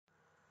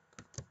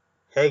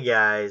Hey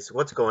guys,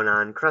 what's going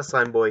on?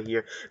 Crossline Boy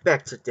here,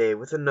 back today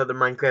with another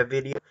Minecraft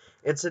video.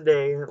 And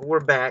today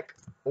we're back.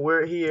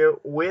 We're here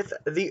with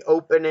the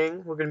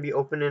opening. We're gonna be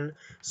opening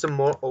some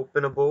more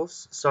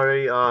openables.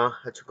 Sorry, I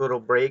took a little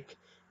break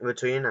in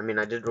between. I mean,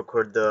 I did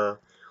record the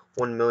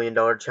 $1 million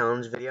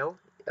challenge video.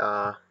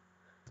 Uh,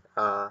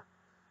 uh,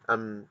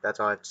 that's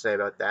all I have to say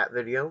about that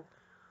video.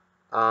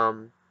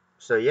 Um,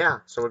 so yeah,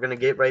 so we're gonna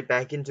get right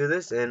back into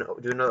this and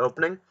do another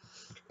opening.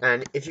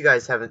 And if you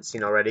guys haven't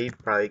seen already,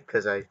 probably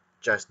because I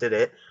just did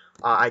it,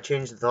 I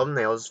changed the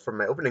thumbnails for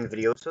my opening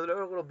video so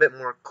they're a little bit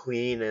more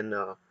clean and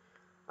I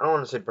don't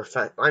want to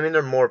say I mean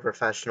they're more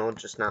professional,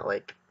 just not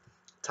like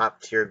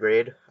top tier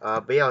grade.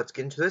 But yeah, let's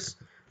get into this.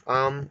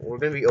 We're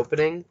gonna be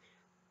opening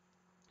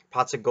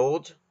pots of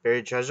gold,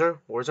 buried treasure,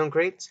 warzone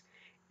crates,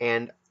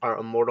 and our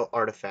immortal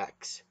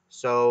artifacts.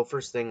 So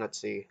first thing, let's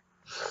see.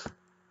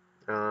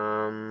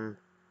 Um,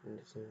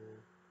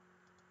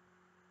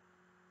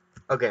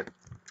 okay.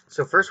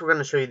 So first we're going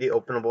to show you the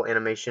openable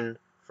animation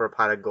for a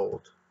pot of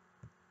gold.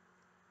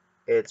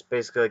 It's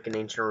basically like an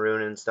ancient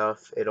rune and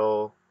stuff.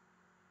 Will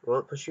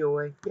it push you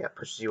away? Yeah, it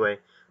pushes you away.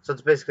 So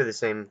it's basically the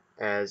same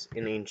as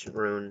an ancient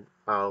rune,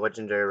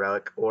 legendary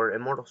relic, or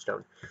immortal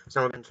stone.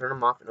 So now we're going to turn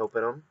them off and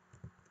open them.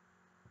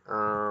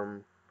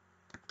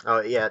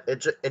 Oh yeah,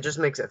 it just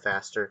makes it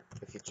faster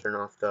if you turn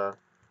off the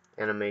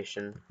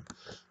animation.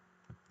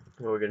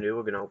 What we're going to do,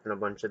 we're going to open a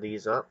bunch of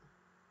these up.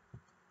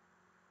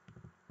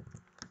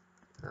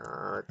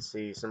 Let's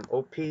see, some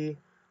OP.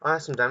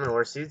 Some diamond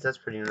ore seeds. That's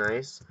pretty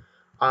nice.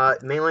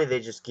 Mainly they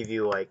just give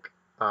you like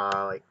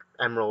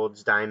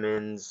emeralds,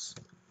 diamonds,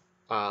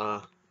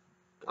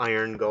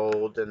 iron,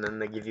 gold, and then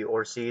they give you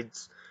ore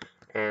seeds.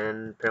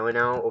 And apparently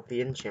now OP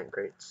enchant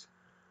crates.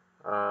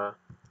 Wow,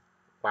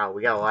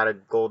 we got a lot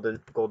of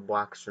gold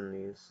blocks from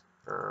these.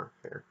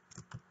 Here.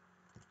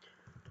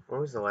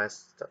 Where was the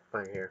last stuff?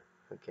 Right here.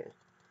 Okay.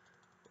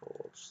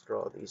 We'll just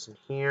throw all these in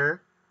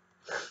here.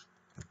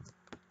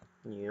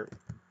 Yep.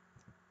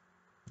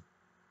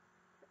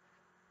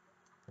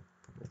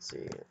 Let's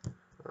see.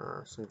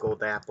 Some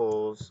gold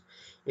apples.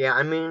 Yeah,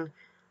 I mean,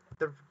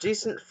 they're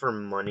decent for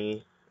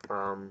money.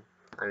 I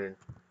mean,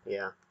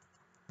 yeah.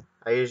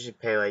 I usually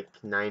pay like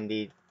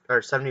 90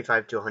 or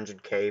 75 to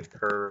 100k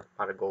per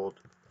pot of gold.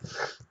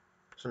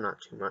 So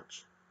not too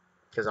much.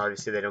 Because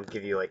obviously they don't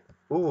give you like,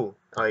 ooh,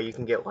 you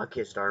can get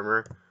luckiest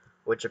armor,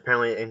 which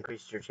apparently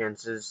increases your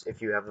chances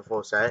if you have the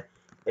full set.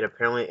 It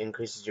apparently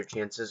increases your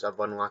chances of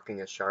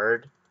unlocking a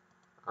shard.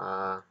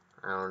 I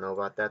don't know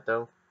about that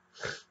though.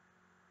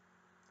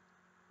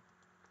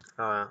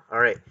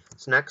 Alright,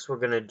 so next we're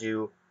gonna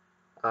do,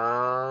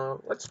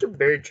 let's do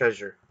buried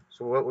treasure.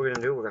 So what we're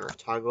gonna do, we're gonna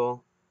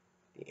toggle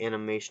the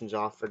animations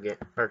off again,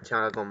 or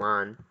toggle them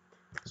on.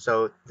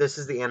 So this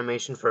is the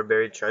animation for a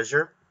buried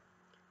treasure.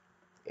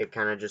 It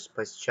kind of just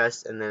places a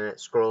chest and then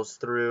it scrolls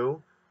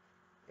through,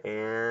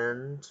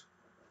 and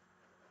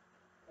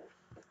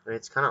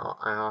it's kind of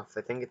off.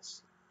 I think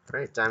it's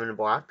right, diamond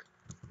block,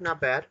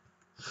 not bad.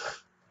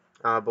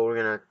 But we're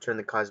gonna turn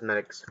the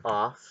cosmetics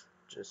off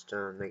just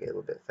to make it a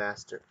little bit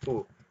faster.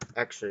 Ooh,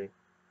 actually,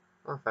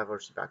 oh, 5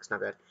 horse box,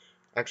 not bad.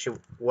 Actually,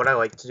 what I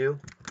like to do,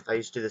 I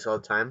used to do this all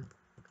the time.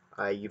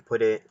 You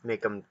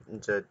make them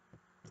into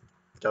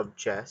dub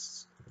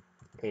chests,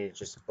 and you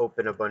just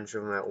open a bunch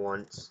of them at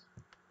once.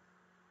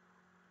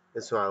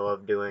 That's what I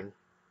love doing.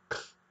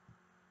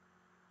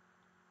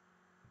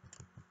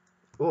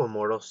 Ooh,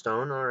 immortal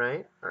stone.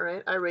 Alright.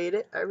 Alright. I rate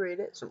it. I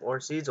rate it. Some ore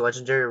seeds.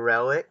 Legendary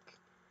relic.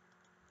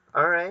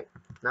 Alright.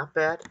 Not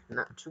bad.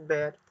 Not too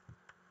bad.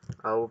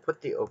 We'll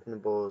put the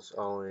openables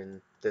all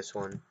in this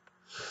one.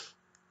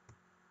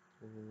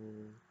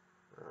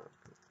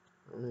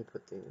 Let me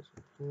put these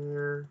in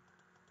here.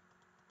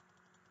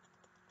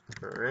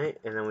 Alright.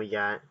 And then we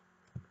got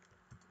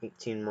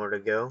 18 more to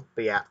go.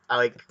 But yeah, I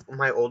like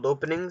my old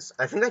openings.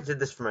 I think I did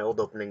this for my old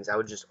openings. I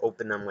would just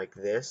open them like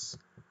this.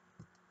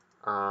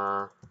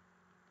 I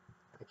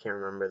can't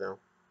remember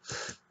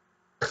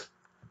though.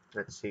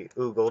 Let's see.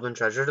 Ooh, golden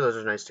treasure. Those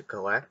are nice to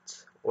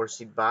collect. Ore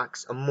seed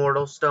box.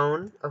 Immortal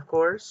stone, of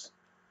course.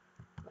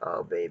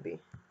 Oh, baby.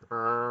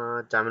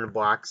 Diamond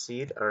block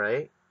seed.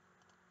 Alright.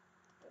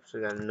 So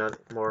we got another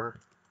more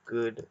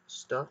good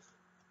stuff.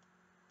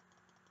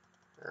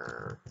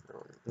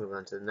 Move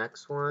on to the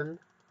next one.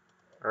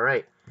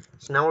 Alright.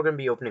 So now we're going to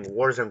be opening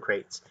warzone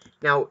crates.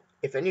 Now,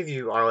 if any of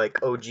you are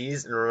like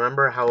OGs and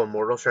remember how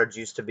immortal shards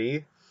used to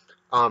be,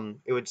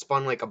 it would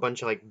spawn like a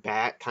bunch of like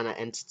bat kind of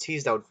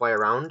entities that would fly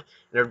around, and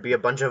there would be a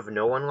bunch of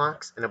no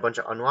unlocks and a bunch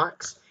of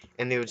unlocks,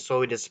 and they would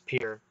slowly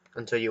disappear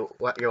until you're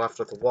left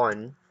with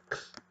one.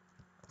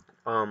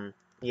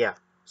 Yeah.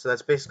 So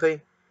that's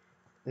basically,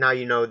 now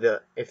you know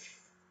if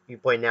you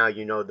play now,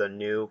 you know the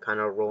new kind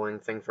of rolling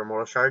thing for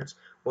immortal shards.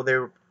 Well, they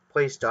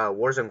replaced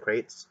warzone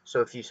crates.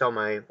 So if you saw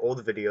my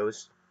old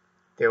videos,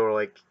 they were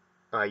like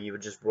you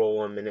would just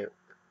roll them, and it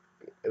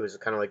was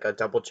kind of like a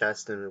double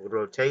chest, and it would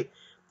rotate.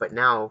 But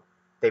now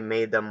they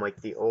made them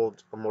like the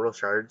old immortal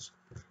shards.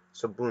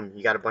 So boom,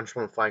 you got a bunch of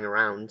them flying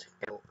around,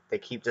 and they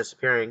keep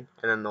disappearing.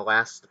 And then the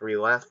last 3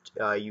 left,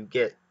 you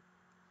get.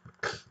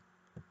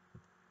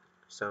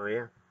 So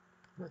yeah,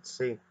 let's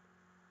see.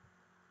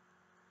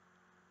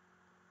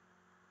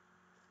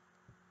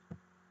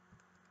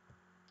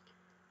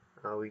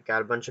 We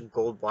got a bunch of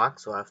gold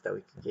blocks left that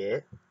we could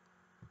get.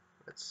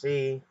 Let's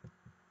see.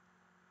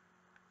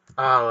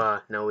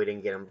 Oh, no, we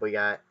didn't get them. We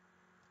got...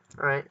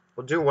 Alright,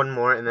 we'll do one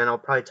more, and then I'll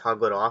probably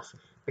toggle it off,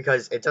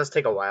 because it does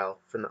take a while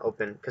from the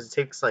open, because it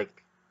takes,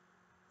 like,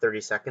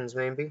 30 seconds,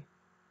 maybe.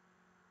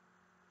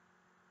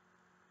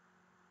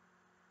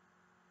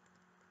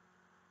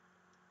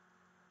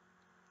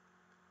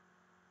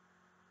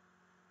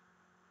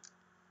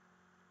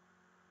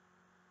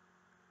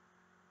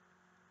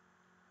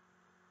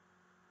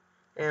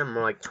 And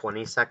more like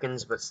 20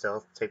 seconds, but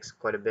still takes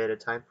quite a bit of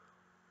time.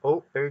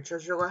 Oh, buried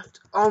treasure left.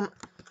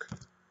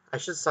 I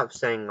should stop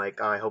saying, like,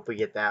 oh, I hope we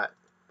get that,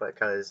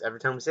 because every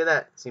time we say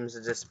that, it seems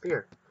to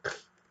disappear.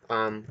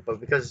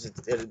 But because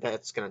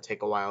that's going to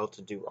take a while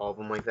to do all of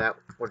them like that,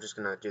 we're just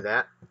going to do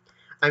that.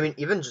 I mean,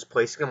 even just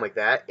placing them like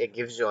that, it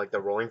gives you, like, the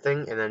rolling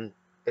thing, and then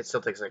it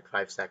still takes, like,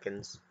 5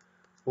 seconds.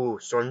 Ooh,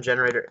 Storm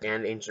Generator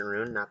and Ancient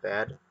Rune, not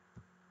bad.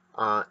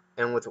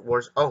 And with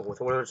with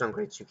Warzone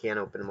Crates, you can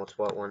open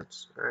multiple at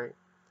once, alright?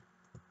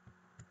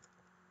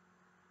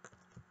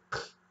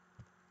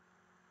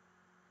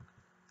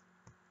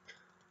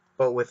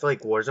 But with,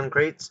 like, Warzone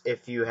Crates,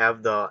 if you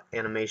have the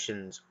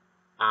animations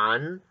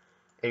on,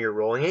 and you're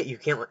rolling it,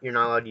 you're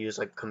not allowed to use,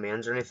 like,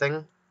 commands or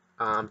anything.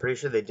 I'm pretty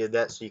sure they did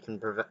that so you can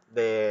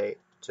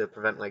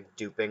prevent like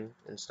duping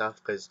and stuff,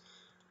 because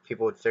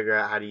people would figure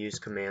out how to use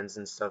commands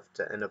and stuff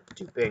to end up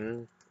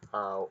duping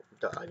the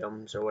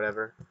items or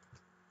whatever.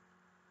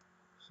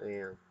 So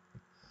yeah.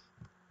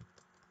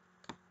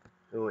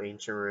 Ooh,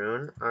 Ancient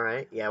Rune.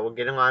 Alright, yeah, we're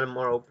getting a lot of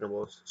more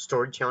openables.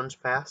 Story Challenge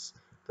Pass.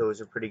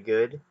 Those are pretty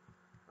good.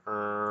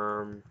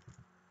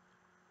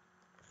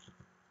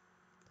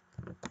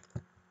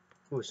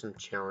 Ooh, some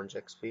challenge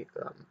XP.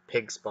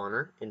 Pig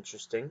Spawner.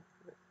 Interesting.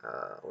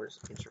 Where's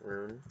Ancient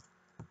Rune?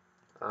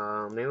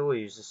 Maybe we'll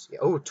use this.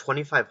 Oh,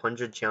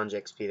 2500 challenge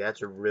XP.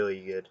 That's really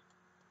good.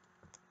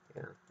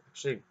 Yeah.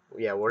 Actually,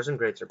 yeah, Warzone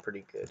Crates are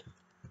pretty good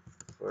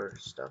for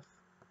stuff.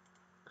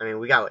 I mean,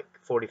 we got like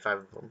 45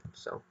 of them,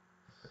 so.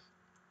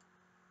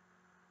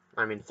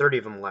 I mean, 30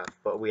 of them left,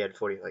 but we had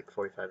 45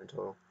 in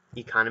total.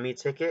 Economy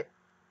ticket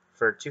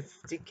for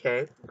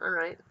 250k.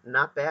 Alright,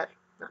 not bad.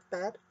 Not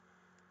bad.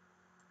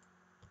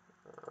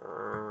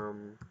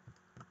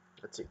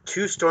 Let's see.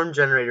 2 storm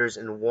generators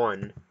in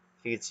 1. If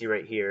you can see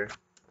right here.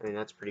 I mean,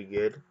 that's pretty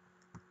good.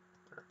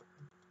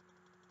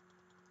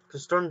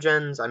 Because storm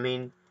gens, I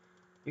mean,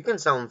 you can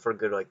sell them for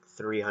good like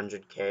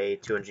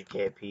 300k,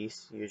 200k a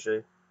piece,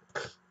 usually.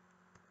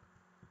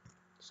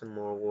 Some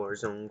more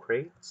Warzone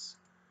crates.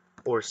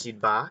 Ore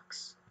seed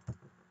box.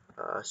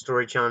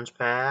 Story challenge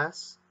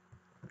pass.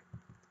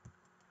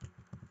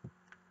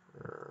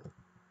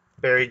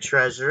 Buried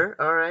treasure.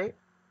 Alright.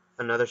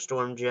 Another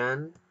storm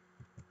gen.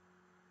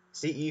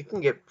 See, you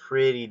can get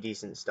pretty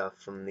decent stuff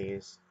from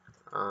these,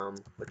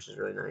 which is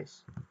really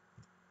nice.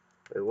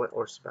 Wait, what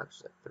ore seed box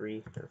is that?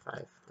 3 and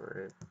 5.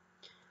 Alright.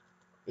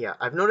 Yeah,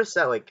 I've noticed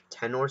that like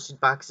 10 ore seed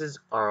boxes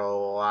are a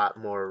lot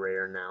more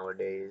rare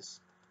nowadays.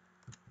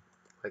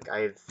 Like,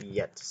 I've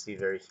yet to see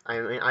I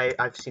mean,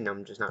 I've seen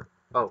them, just not...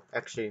 Oh,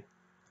 actually...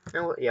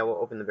 Yeah, we'll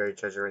open the buried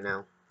treasure right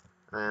now.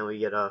 And we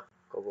get a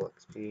global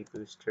XP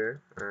booster.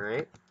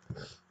 Alright.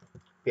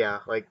 Yeah,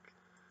 like...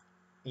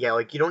 Yeah,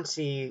 like, you don't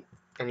see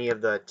any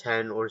of the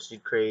 10 ore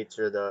seed crates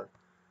or the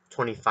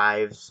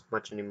 25s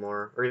much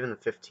anymore. Or even the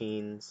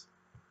 15s.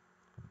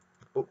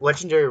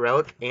 Legendary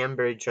relic and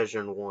buried treasure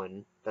in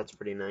 1. That's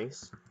pretty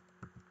nice.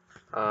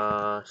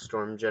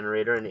 Storm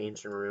generator and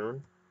ancient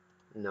rune.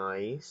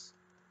 Nice.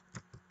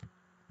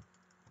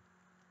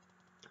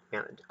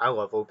 Man, I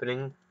love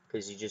opening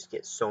because you just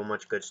get so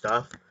much good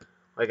stuff.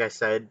 Like I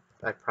said,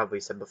 I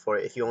probably said before,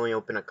 if you only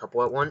open a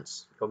couple at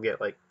once, you'll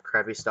get like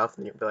crappy stuff,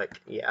 and you'll be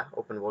like, yeah,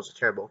 openables are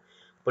terrible.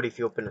 But if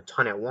you open a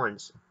ton at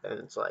once, then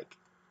it's like,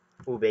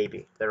 ooh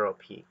baby, they're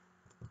OP.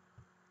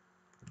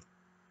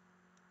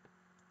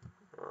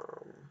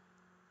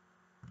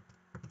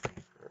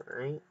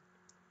 Alright.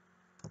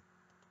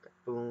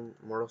 Boom,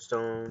 Mortal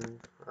Stone,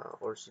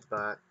 Horsey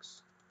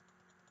Box.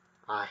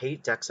 I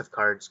hate decks of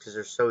cards because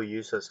they're so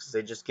useless, because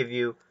they just give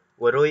you,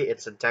 literally,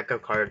 it's a deck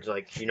of cards,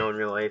 like, you know, in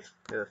real life,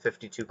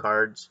 52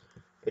 cards.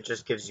 It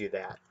just gives you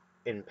that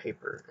in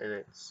paper, and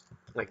it's,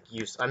 like,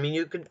 I mean,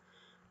 you could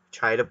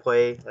try to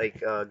play,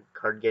 like, a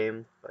card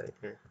game, but,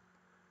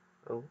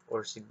 Oh,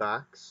 Orseed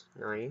Box.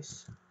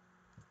 Nice.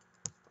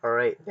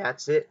 Alright,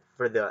 that's it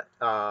for the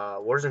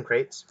Warzone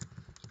crates.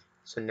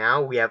 So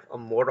now we have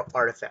Immortal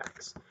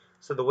Artifacts.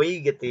 So the way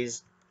you get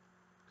these,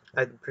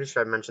 I'm pretty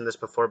sure I mentioned this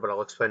before, but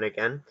I'll explain it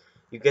again.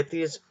 You get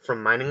these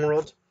from Mining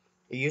World.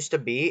 It used to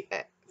be,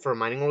 for a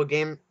Mining World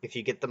game, if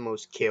you get the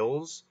most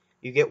kills,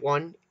 you get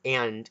one,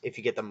 and if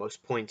you get the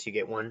most points, you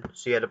get one.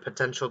 So you had a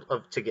potential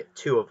to get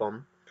 2 of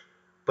them.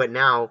 But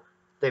now,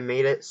 they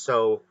made it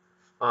so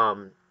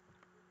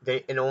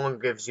it no longer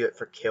gives you it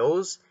for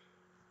kills,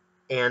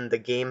 and the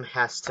game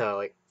has to,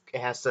 like, it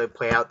has to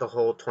play out the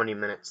whole 20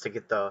 minutes to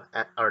get the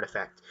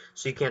artifact.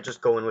 So you can't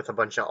just go in with a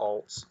bunch of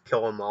alts,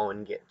 kill them all,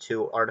 and get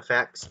 2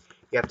 artifacts.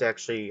 You have to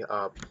actually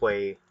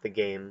play the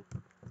game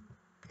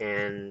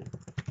and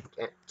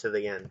to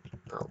the end.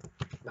 Oh,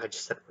 I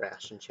just said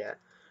rash in chat.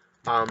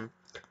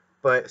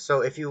 But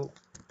so if you,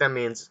 that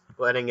means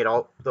letting it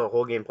all, the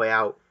whole game play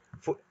out.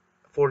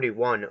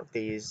 41 of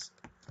these.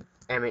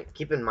 I mean,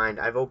 keep in mind,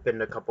 I've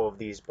opened a couple of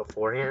these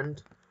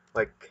beforehand.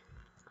 Like,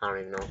 I don't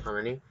even know how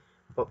many.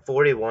 But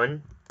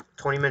 41,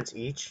 20 minutes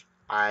each.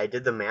 I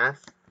did the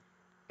math,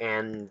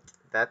 and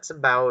that's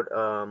about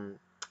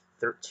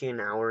 13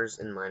 hours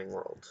in Mining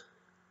World.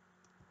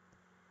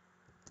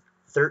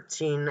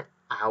 13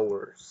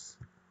 hours.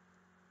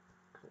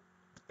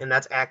 And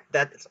that's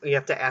you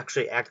have to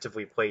actually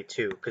actively play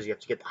too, because you have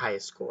to get the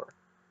highest score.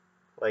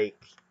 Like,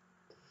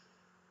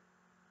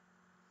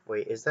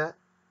 wait, is that?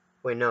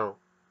 Wait, no.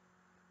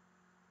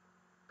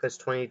 Because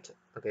 20,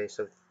 okay,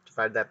 so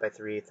divide that by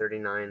 3,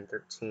 39,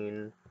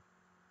 13.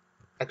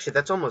 Actually,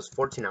 that's almost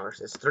 14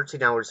 hours. It's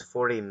 13 hours,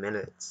 40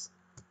 minutes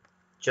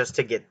just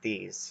to get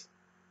these.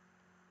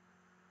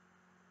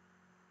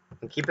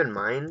 And keep in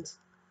mind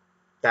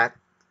that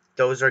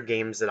those are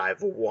games that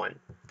I've won.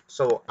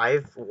 So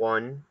I've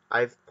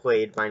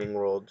played Mining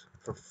World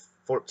for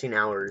 14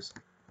 hours,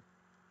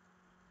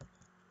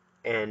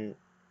 and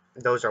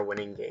those are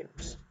winning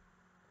games.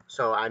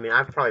 So, I mean,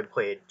 I've probably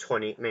played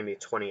maybe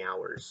 20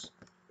 hours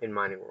in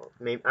Mining World.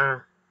 Maybe,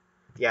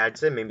 yeah, I'd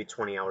say maybe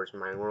 20 hours in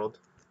Mining World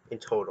in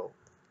total.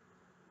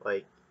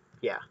 Like,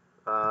 yeah.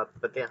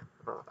 But yeah,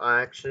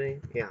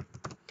 actually, yeah.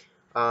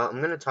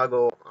 I'm gonna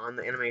toggle on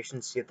the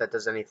animation, see if that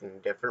does anything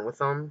different with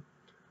them.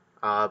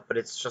 But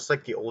it's just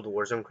like the old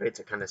Warzone crates,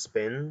 it kind of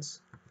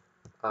spins.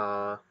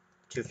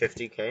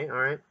 250k,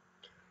 alright.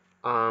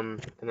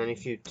 And then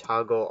if you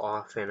toggle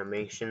off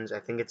animations, I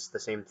think it's the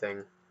same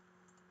thing.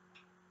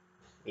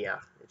 Yeah,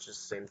 it's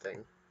just the same thing.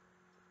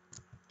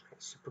 Okay,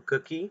 super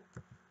cookie.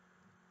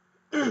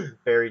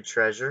 Buried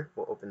treasure.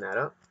 We'll open that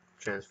up.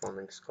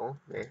 Transforming skull.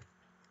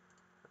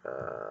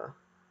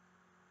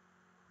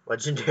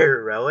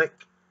 Legendary relic.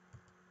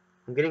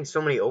 I'm getting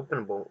so many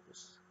openables.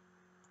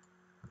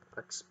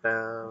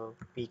 Expel.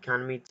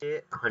 Economy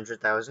tit.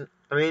 100,000.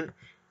 I mean,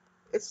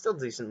 it's still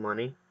decent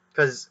money.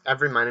 Because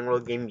every Mining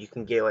World game you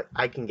can get, like,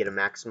 I can get a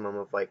maximum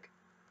of like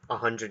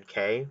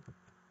 100k.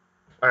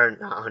 Or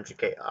not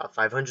 100k,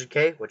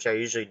 500k, which I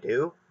usually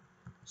do.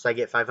 So I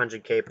get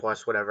 500k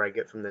plus whatever I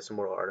get from this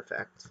immortal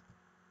artifact,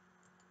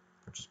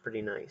 which is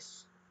pretty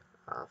nice.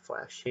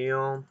 Flash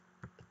heal.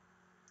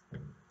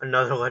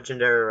 Another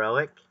legendary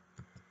relic.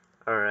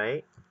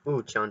 Alright.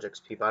 Ooh, challenge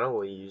XP bottle.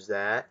 We'll use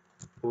that.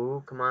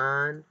 Ooh, come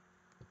on.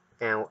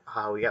 And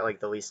we got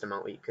like the least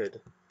amount we could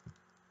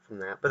from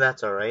that. But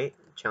that's alright.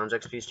 Challenge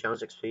XP is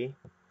challenge XP.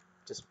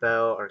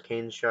 Dispel,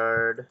 Arcane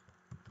Shard.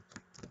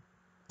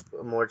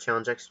 More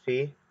challenge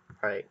XP.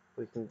 Alright,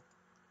 we can...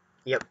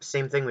 Yep,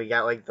 same thing. We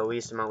got like the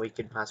least amount we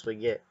could possibly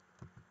get.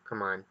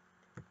 Come on.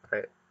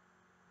 Alright.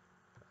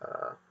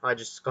 I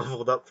just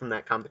leveled up from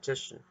that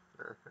competition.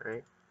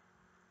 Alright.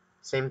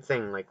 Same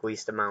thing, like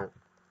least amount.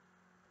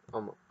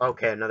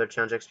 Okay, another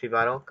challenge XP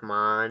battle. Come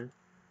on.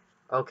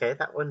 Okay,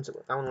 that one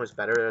was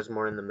better. It was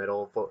more in the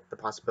middle of the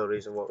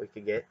possibilities of what we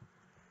could get.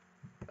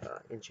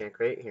 Enchant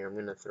crate. Here, I'm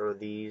gonna throw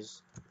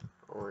these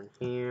on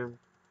here.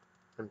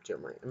 Empty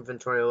out my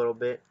inventory a little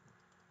bit.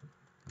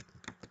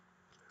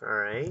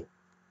 Alright.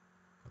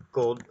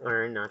 Gold,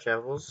 alright, notch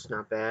apples.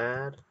 Not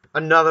bad.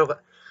 Another.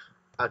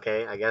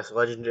 Okay, I guess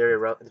legendary.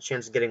 The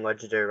chance of getting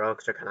legendary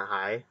relics are kind of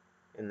high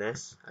in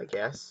this, I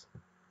guess.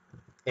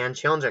 And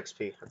challenge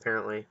XP,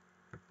 apparently.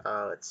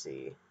 Let's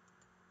see.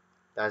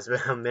 That's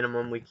a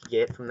minimum we could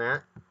get from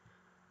that.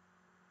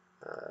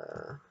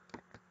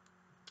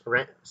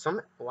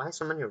 Why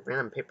so many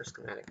random paper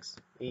schematics?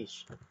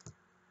 Eesh.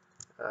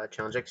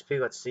 Challenge XP,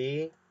 let's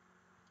see.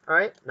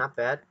 Alright, not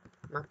bad.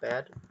 Not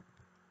bad.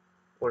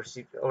 Oh,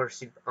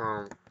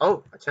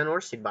 a 10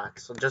 ore seed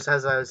box. So just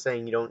as I was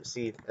saying, you don't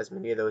see as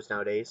many of those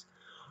nowadays.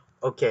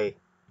 Okay,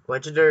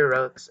 legendary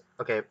relics.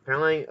 Okay,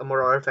 apparently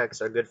immortal artifacts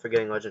are good for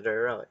getting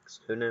legendary relics.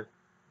 Who knew?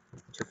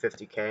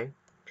 250k.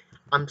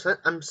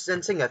 I'm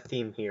sensing a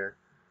theme here.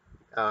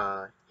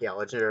 Yeah,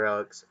 legendary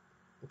relics,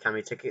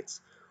 economy tickets,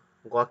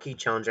 lucky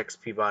challenge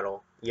XP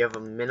bottle. You have a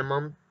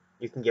minimum.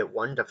 You can get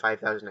 1 to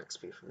 5,000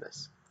 XP from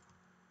this.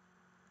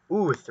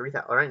 Ooh,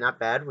 3,000. All right, not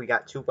bad. We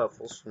got 2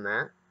 levels from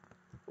that.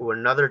 Ooh,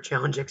 another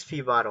challenge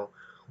XP bottle.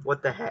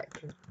 What the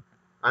heck?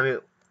 I mean,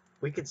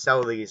 we could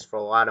sell these for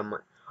a lot of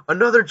money.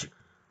 Another.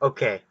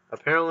 Okay,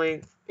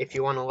 apparently, if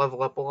you want to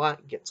level up a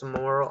lot, get some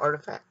more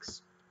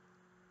artifacts.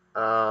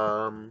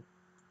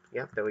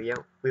 Yep, there we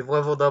go. We've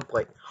leveled up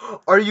like...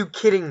 Are you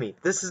kidding me?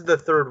 This is the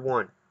 3rd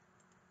one.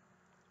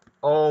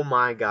 Oh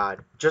my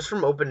god. Just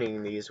from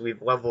opening these,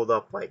 we've leveled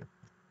up like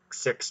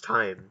 6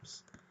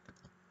 times.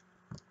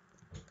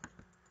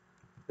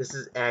 This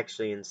is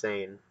actually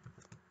insane.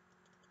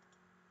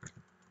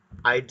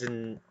 I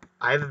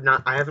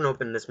haven't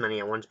opened this many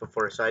at once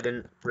before, so I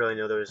didn't really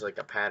know there was like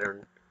a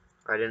pattern.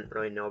 Or I didn't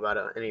really know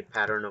about any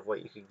pattern of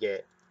what you could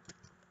get.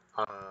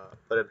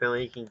 But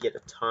apparently you can get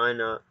a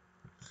ton of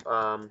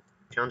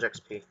challenge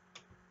XP.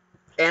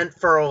 And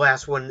for our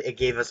last one, it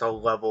gave us a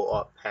level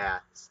up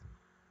pass.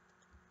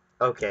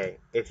 Okay,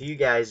 if you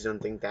guys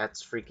don't think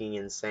that's freaking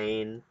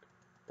insane,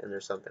 then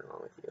there's something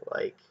wrong with you.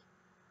 Like,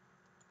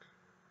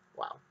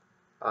 wow.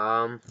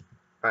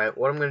 Alright,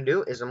 what I'm gonna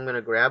do is I'm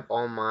gonna grab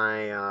all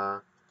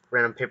my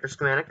random paper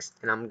schematics,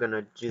 and I'm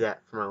gonna do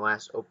that for my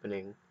last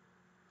opening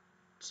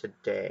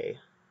today.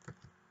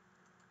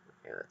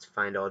 Okay, let's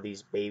find all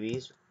these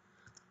babies,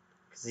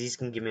 because these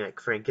can give me like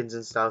Frankens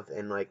and stuff,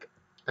 and like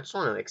I just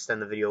want to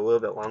extend the video a little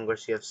bit longer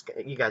so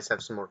you guys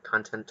have some more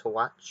content to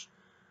watch.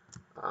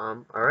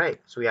 Alright,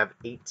 so we have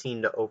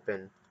 18 to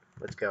open.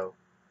 Let's go.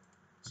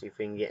 See if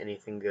we can get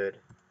anything good.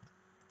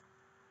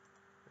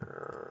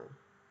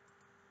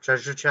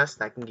 Treasure chest,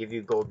 that can give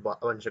you a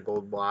bunch of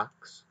gold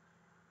blocks.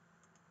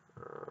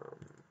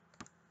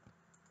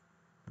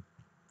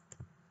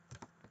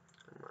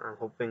 I'm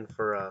hoping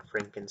for a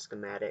Franken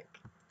schematic.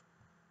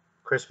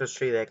 Christmas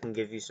tree, that can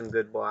give you some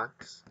good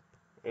blocks.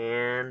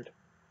 And,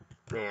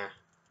 yeah.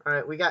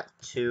 Alright, we got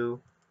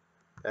 2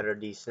 that are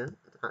decent.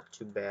 Not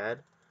too bad.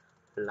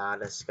 A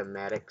lot of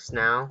schematics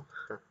now.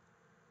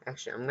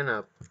 Actually, I'm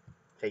gonna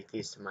take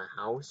these to my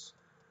house.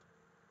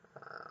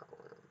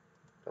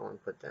 Don't want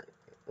to put that,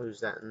 lose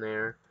that in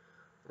there.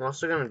 I'm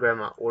also gonna grab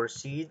my ore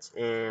seeds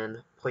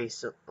and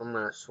place them. I'm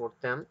gonna sort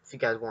them. If you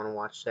guys want to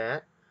watch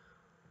that.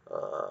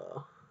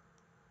 Oh,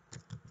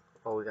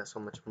 we got so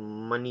much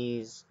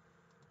monies.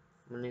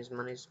 Monies.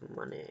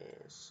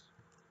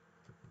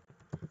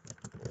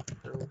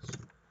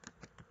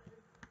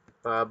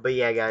 But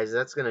yeah, guys,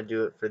 that's gonna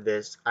do it for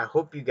this. I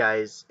hope you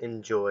guys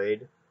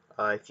enjoyed.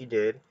 If you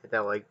did, hit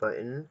that like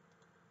button.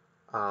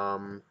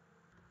 Sorry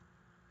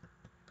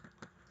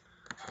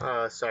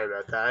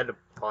about that. I had to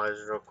pause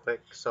real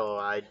quick, so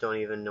I don't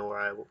even know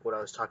what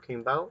I was talking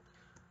about.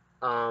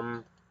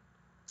 But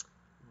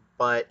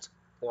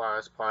while I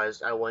was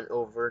paused, I went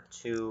over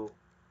to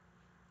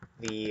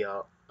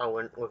I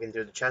went looking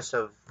through the chest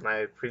of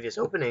my previous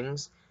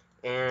openings,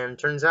 and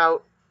turns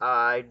out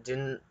I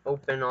didn't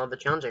open all the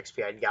challenge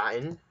XP I'd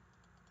gotten.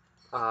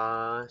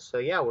 So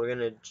yeah, we're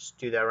gonna just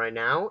do that right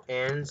now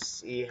and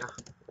see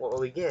what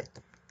we get.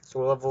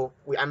 So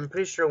I'm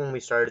pretty sure when we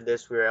started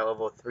this, we were at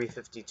level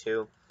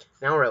 352.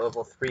 Now we're at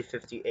level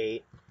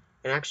 358.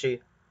 And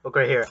actually, look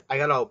right here. I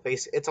got all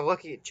base. It's a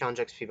lucky challenge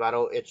XP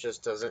battle. It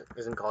just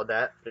isn't called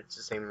that, but it's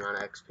the same amount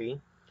of XP.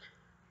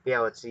 Yeah,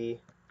 let's see.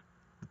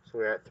 So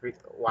we're at 3.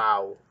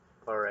 Wow.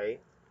 All right.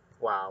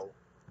 Wow.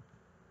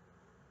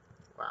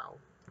 Wow.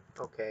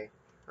 Okay.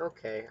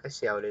 Okay. I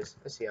see how it is.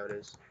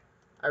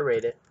 I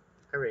rate it.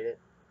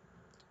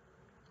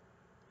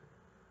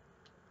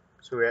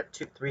 So we're at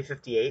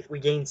 358. We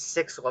gained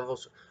 6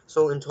 levels.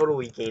 So in total,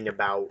 we gained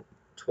about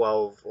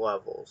 12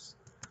 levels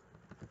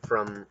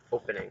from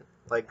opening.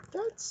 Like,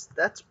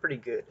 that's pretty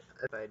good,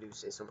 if I do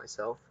say so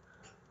myself.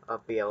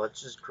 But yeah,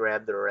 let's just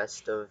grab the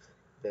rest of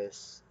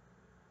this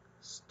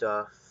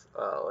stuff.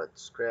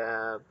 Let's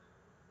grab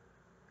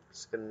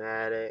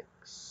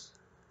schematics.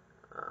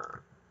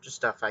 Just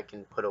stuff I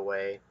can put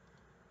away.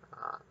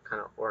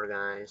 Kind of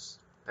organize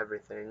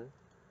everything.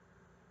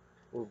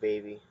 Ooh,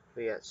 baby.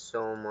 We got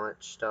so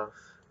much stuff.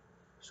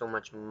 So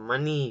much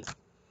money.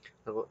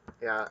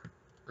 Yeah,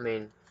 I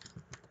mean,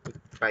 you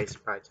probably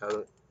tell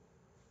it.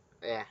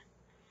 Yeah.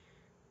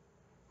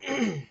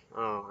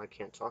 Oh, I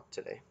can't talk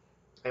today.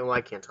 Well,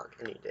 I can't talk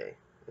any day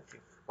if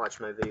you've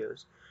watched my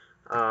videos.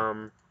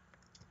 But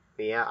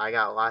yeah, I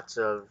got lots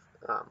of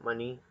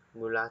money,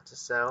 moolah to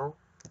sell.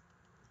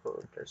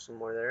 Oh, there's some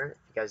more there. If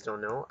you guys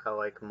don't know, I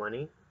like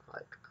money. I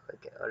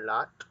like it a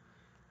lot.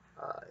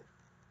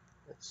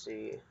 Let's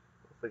see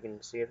if we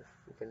can see if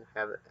we can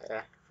have it.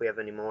 If we have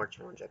any more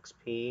challenge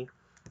XP.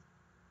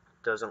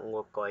 Doesn't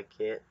look like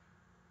it.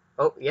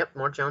 Oh, yep,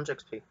 more challenge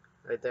XP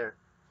right there.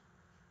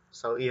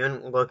 So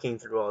even looking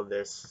through all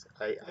this,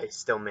 I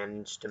still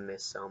managed to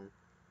miss some.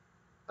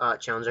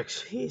 Challenge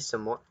XP,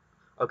 some more.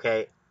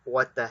 Okay,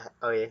 what the heck?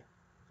 Okay,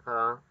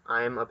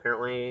 I'm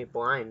apparently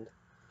blind.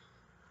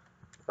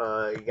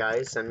 You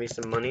guys, send me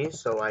some money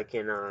so I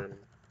can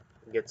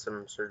get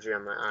some surgery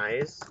on my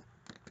eyes,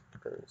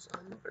 because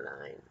I'm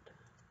blind.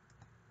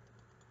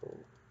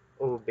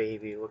 Oh,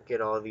 baby, look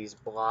at all these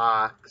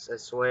blocks, I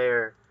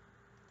swear.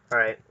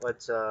 Alright,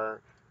 let's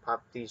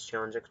pop these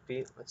challenge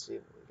XP. Let's see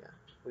what we got.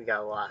 We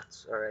got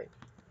lots, alright.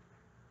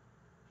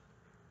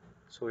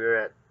 So we were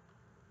at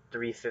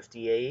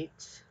 358.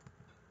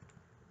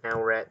 Now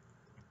we're at...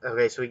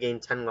 Okay, so we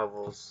gained 10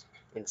 levels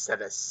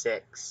instead of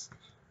 6.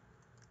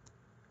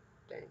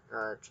 Dang.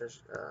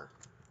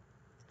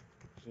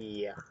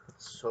 Yeah.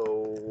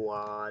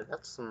 So,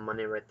 that's some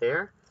money right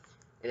there.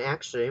 And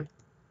actually,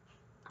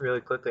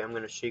 really quickly, I'm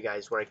going to show you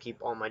guys where I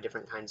keep all my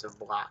different kinds of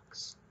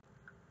blocks.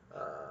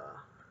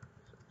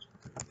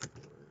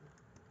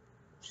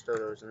 Just throw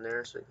those in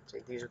there so we can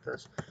take these with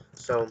us.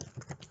 So,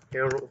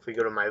 here, if we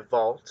go to my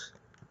vault,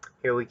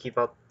 here we keep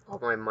up all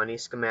my money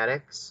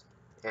schematics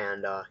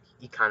and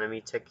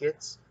economy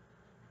tickets.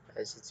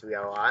 As you can see, we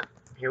got a lot.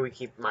 Here we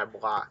keep my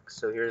blocks.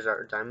 So here's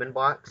our diamond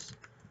blocks.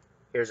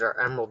 Here's our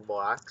emerald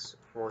blocks,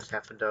 almost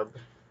half a dub.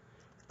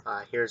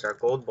 Here's our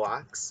gold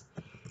blocks.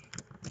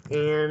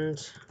 And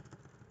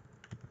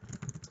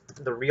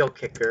the real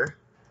kicker,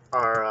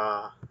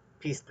 our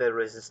piece de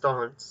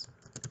resistance.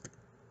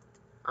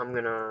 I'm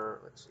gonna,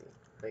 let's see,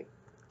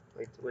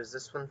 wait, was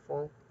this one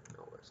full?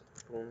 No, it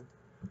wasn't.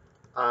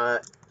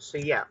 Boom. So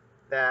yeah,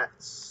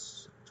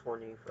 that's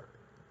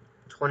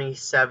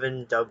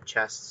 27 dub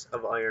chests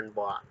of iron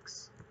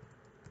blocks.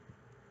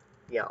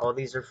 Yeah, all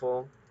these are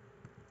full.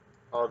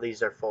 All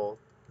these are full.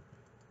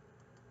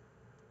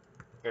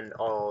 And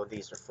all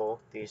these are full.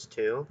 These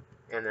two.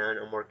 And then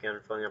I'm working on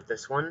filling up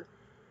this one.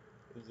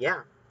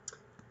 Yeah.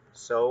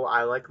 So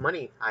I like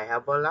money. I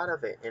have a lot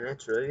of it, and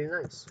it's really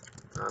nice.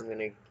 I'm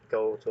gonna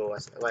go to a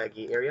less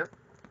laggy area.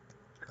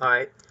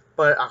 Alright.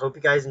 But I hope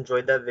you guys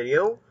enjoyed that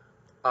video.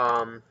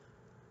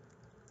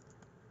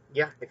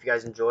 Yeah, if you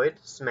guys enjoyed,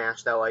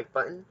 smash that like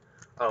button.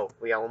 Oh,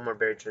 we got one more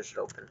buried treasure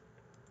to open.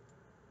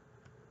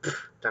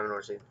 Diamond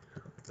ore seed.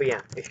 But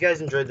yeah, if you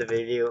guys enjoyed the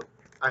video,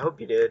 I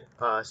hope you did.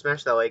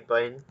 Smash that like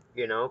button.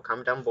 You know,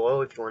 comment down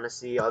below if you want to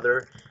see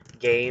other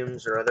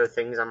games or other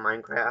things on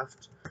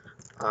Minecraft.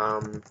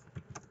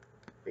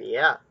 But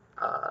yeah,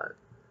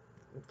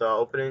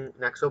 the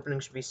next opening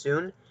should be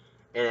soon.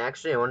 And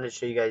actually, I wanted to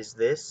show you guys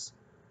this.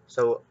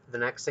 So the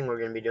next thing we're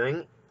going to be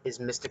doing is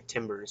Mystic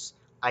Timbers.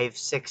 I have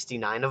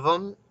 69 of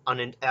them.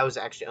 That was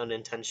actually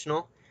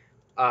unintentional.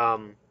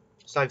 So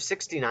I have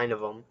 69 of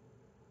them.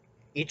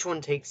 Each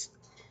one takes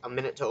a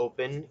minute to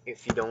open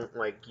if you don't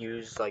like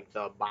use like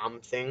the bomb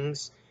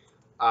things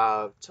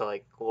to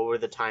like lower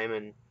the time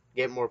and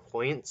get more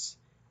points.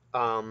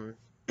 Um,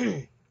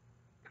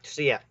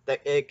 so yeah,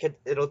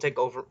 it'll take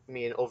over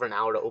an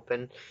hour to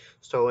open.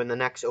 So in the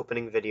next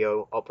opening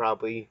video, I'll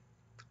probably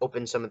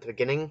open some at the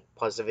beginning,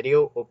 pause the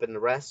video, open the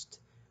rest,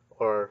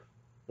 or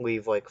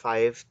leave like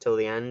 5 till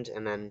the end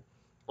and then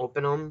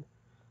open them.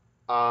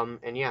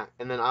 And yeah,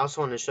 and then I also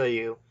want to show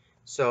you.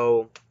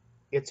 So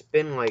it's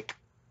been like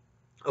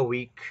a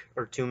week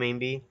or two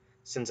maybe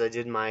since I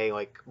did my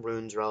like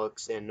runes,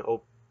 relics, and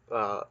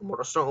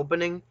Mortal Stone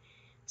opening.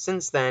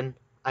 Since then,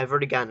 I've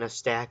already gotten a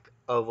stack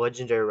of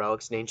legendary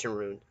relics and ancient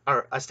runes,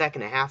 or a stack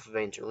and a half of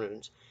ancient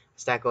runes, a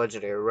stack of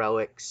legendary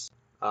relics.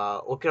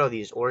 Look at all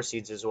these ore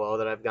seeds as well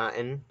that I've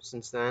gotten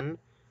since then.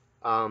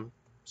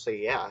 So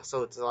yeah,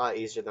 so it's a lot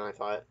easier than I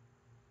thought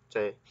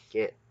to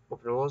get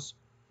operables.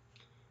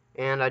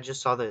 And I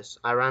just saw this.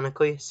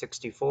 Ironically,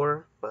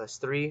 64 plus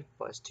 3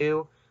 plus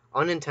 2.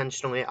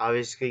 Unintentionally,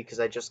 obviously, because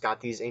I just got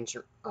these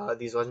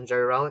these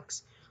legendary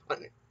relics.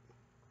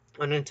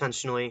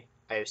 Unintentionally,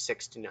 I have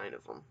 69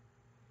 of them.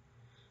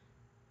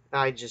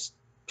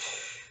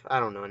 I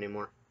don't know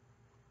anymore.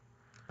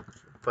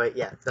 But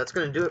yeah, that's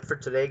gonna do it for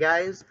today,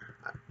 guys.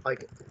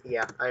 Like,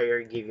 yeah, I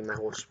already gave you my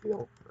whole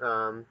spiel.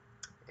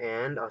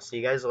 And I'll see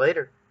you guys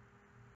later.